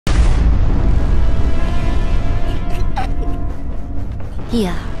叶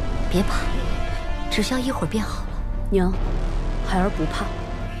儿，别怕，只需要一会儿便好了。娘，孩儿不怕。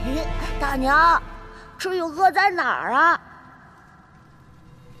大娘，吃与喝在哪儿啊？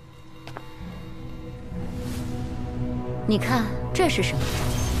你看这是什么？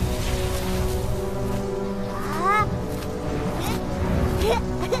啊！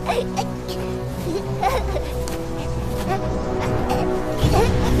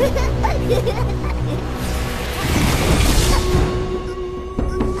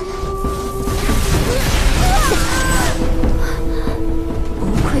不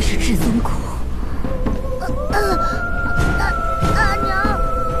愧是至尊骨。大娘，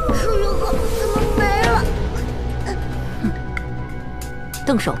吃与喝怎么没了？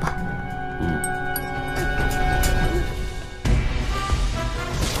动手吧。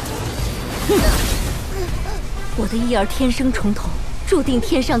我的叶儿天生重头，注定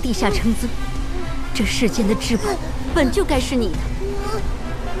天上地下称尊。这世间的至宝本就该是你的。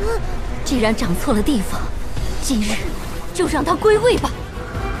既然长错了地方，今日就让它归位吧。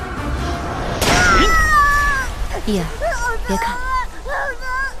叶儿，别看。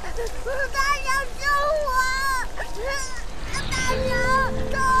大娘救我！大娘，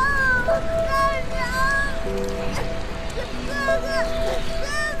大娘，哥哥，我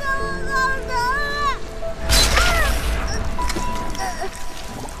好疼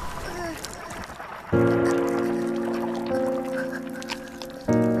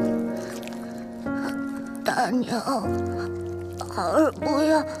啊！大娘，孩儿不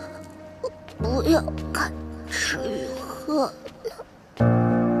要看吃与喝了。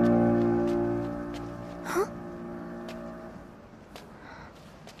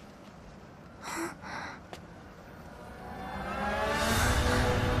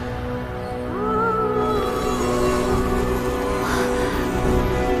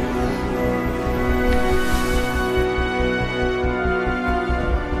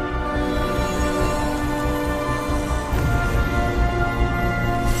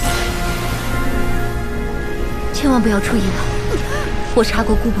千万不要出意外！我查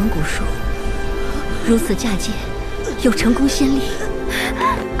过孤本古书，如此嫁接有成功先例。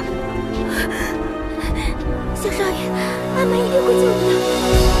小少爷，俺们一定会救你的。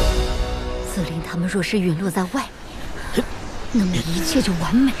紫菱他们若是陨落在外面，那么一切就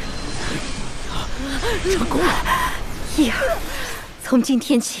完美了。成功了！叶儿，从今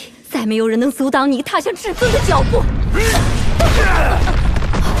天起，再没有人能阻挡你踏向至尊的脚步。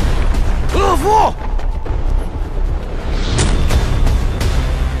恶妇！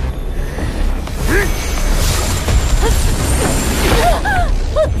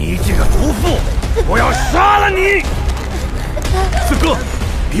你这个毒妇！我要杀了你！四哥，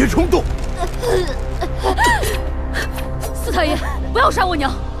别冲动。四太爷，不要杀我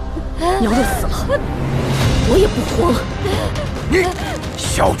娘！娘若死了，我也不活了。你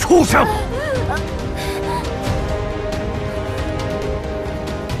小畜生！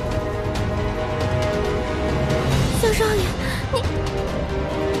小少爷，你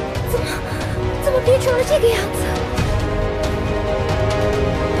怎么变成了这个样子？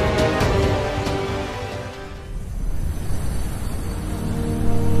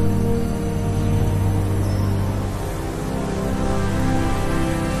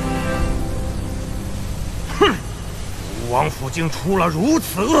王府竟出了如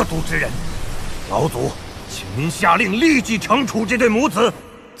此恶毒之人，老祖，请您下令立即惩处这对母子。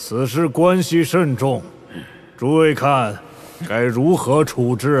此事关系甚重，诸位看该如何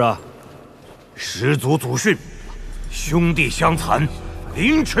处置啊？始祖祖训，兄弟相残，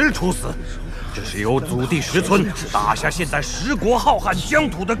凌迟处死。这是由祖地石村打下现在十国浩瀚疆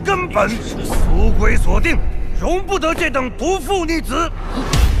土的根本，族规所定，容不得这等毒妇逆子。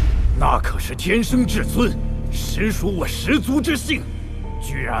那可是天生至尊，实属我十族之幸，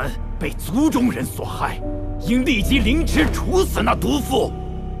居然被族中人所害，应立即凌迟处死那毒妇。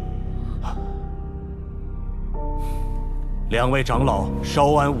两位长老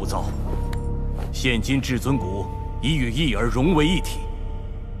稍安勿躁，现今至尊骨已与翼儿融为一体，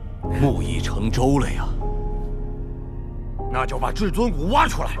木已成舟了呀。那就把至尊骨挖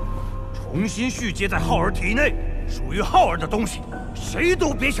出来，重新续接在浩儿体内，属于浩儿的东西，谁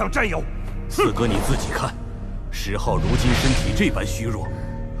都别想占有。四哥，你自己看，石浩如今身体这般虚弱，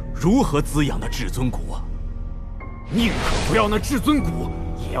如何滋养那至尊骨啊？宁可不要那至尊骨，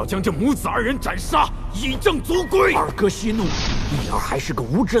也要将这母子二人斩杀，以正族规。二哥息怒，翼儿还是个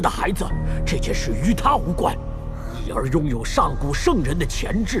无知的孩子，这件事与他无关。翼儿拥有上古圣人的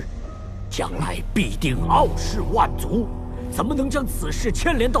潜质，将来必定傲视万族，怎么能将此事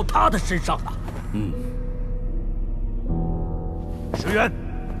牵连到他的身上呢？石原，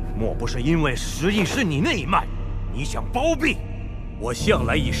莫不是因为石印是你那一脉，你想包庇？我向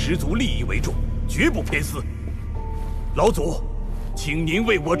来以十族利益为重，绝不偏私。老祖，请您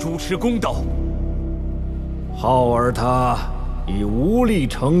为我主持公道。浩儿他已无力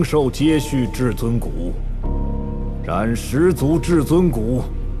承受接续至尊骨，然十族至尊骨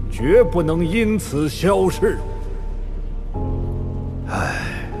绝不能因此消逝。唉，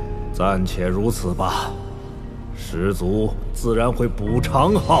暂且如此吧。十族自然会补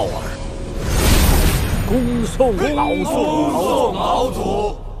偿浩儿。恭送老祖！恭送老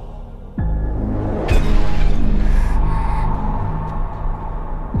祖！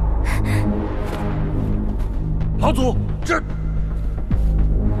老祖，这……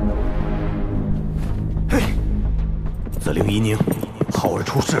嘿，子陵遗宁，浩儿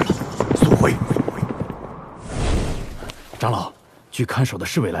出事了，速回！长老，据看守的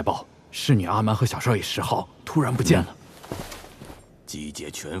侍卫来报，侍女阿蛮和小少爷石昊突然不见了。集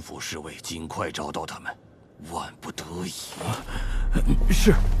结全府侍卫，尽快找到他们，万不得已。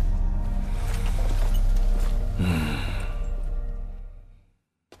是。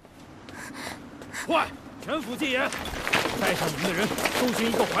快！全府戒严，带上你们的人搜寻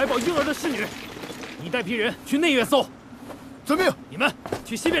一个怀抱婴儿的侍女。你带批人去内院搜。遵命。你们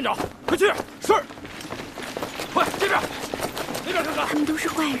去西边找，快去！是。快这边，那边看看。他们都是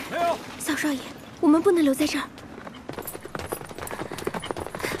坏人。没有。小少爷，我们不能留在这儿。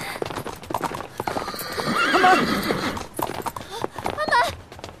阿蛮，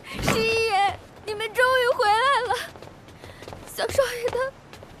十一爷，你们终于回来了。小少爷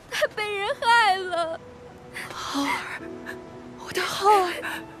他被人害了。浩儿，我的浩儿，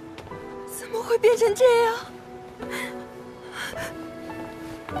怎么会变成这样？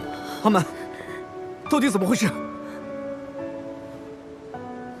阿蛮，到底怎么回事？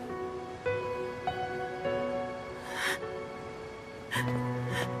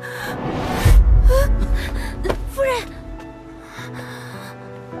夫人，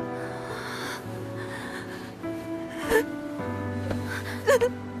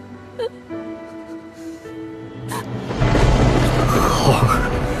浩儿，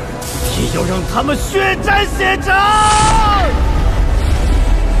也要让他们血债血偿！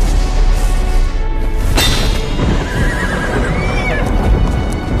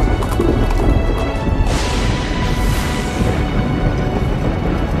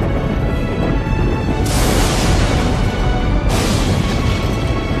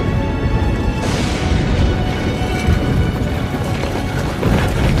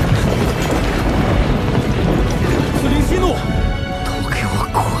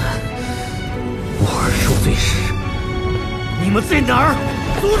你们在哪儿？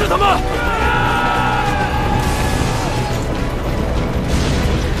阻止他们！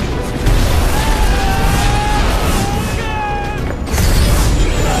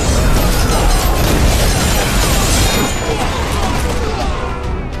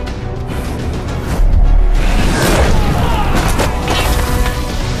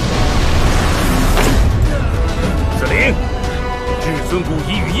子陵，至尊骨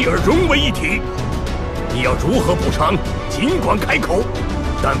已与一儿融为一体，你要如何补偿？尽管开口，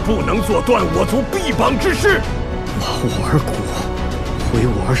但不能做断我族臂膀之事。挖我儿骨，毁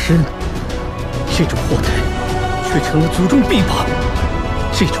我儿身，这种祸胎却成了族中臂膀。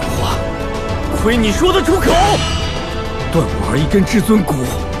这种话，亏你说得出口！断我儿一根至尊骨，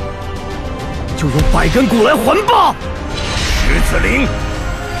就用100根骨来还吧！石子陵，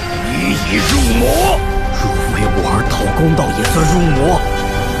你已入魔。若为我儿讨公道，也算入魔。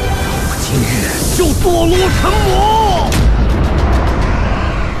我今日就堕落成魔！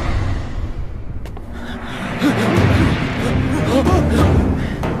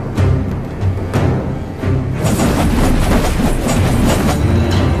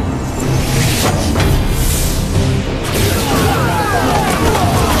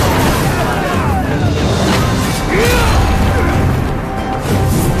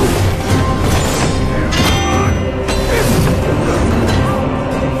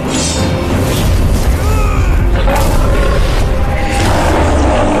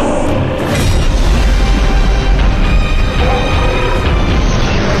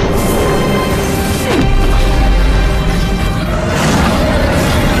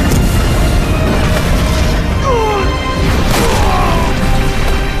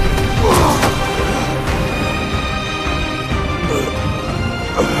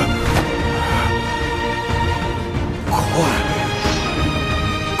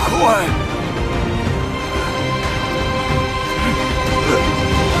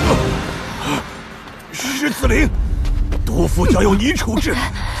石子陵，督府交由你处置，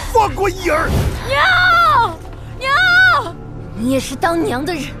放过一儿。娘，娘，你也是当娘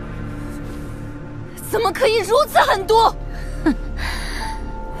的人，怎么可以如此狠毒？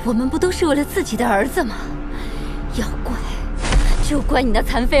我们不都是为了自己的儿子吗？要怪，就怪你那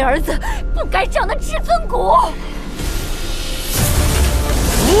残废儿子不该长的至尊骨。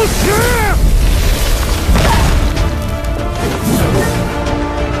不是。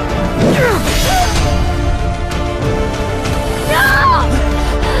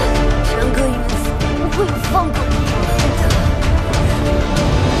整个孕妇不会放过你。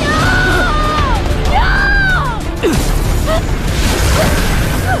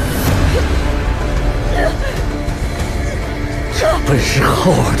这本是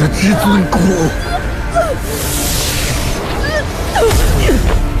浩儿的至尊骨。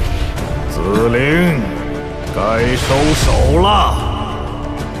子灵，该收手了。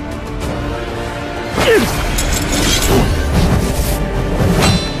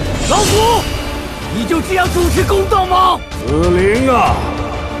老祖，你就这样主持公道吗？子灵啊，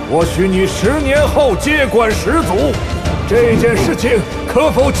我许你10年后接管始祖，这件事情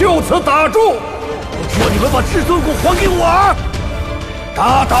可否就此打住？我只要你们把至尊骨还给我儿。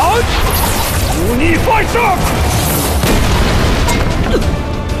大胆，忤逆犯上！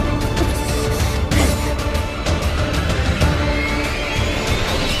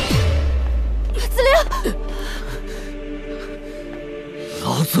子灵，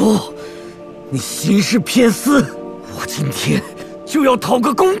老祖，你行事偏私，我今天就要讨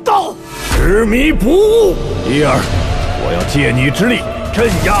个公道。执迷不悟，伊儿，我要借你之力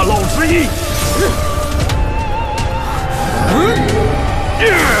镇压老之一。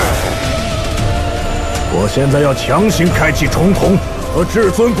我现在要强行开启重瞳和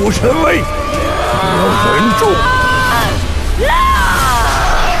至尊骨神威，你要忍住。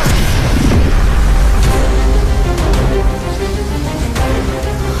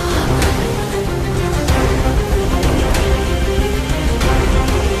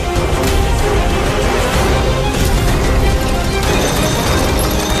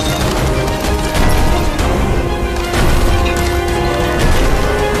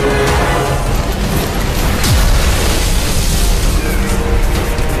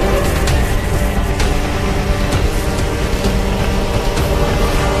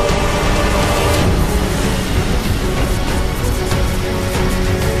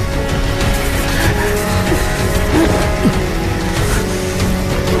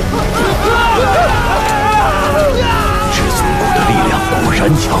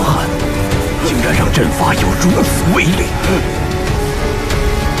强悍，竟然让阵法有如此威力。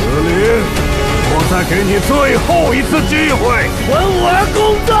子灵，我再给你最后一次机会，还我儿公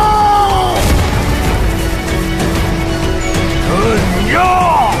道！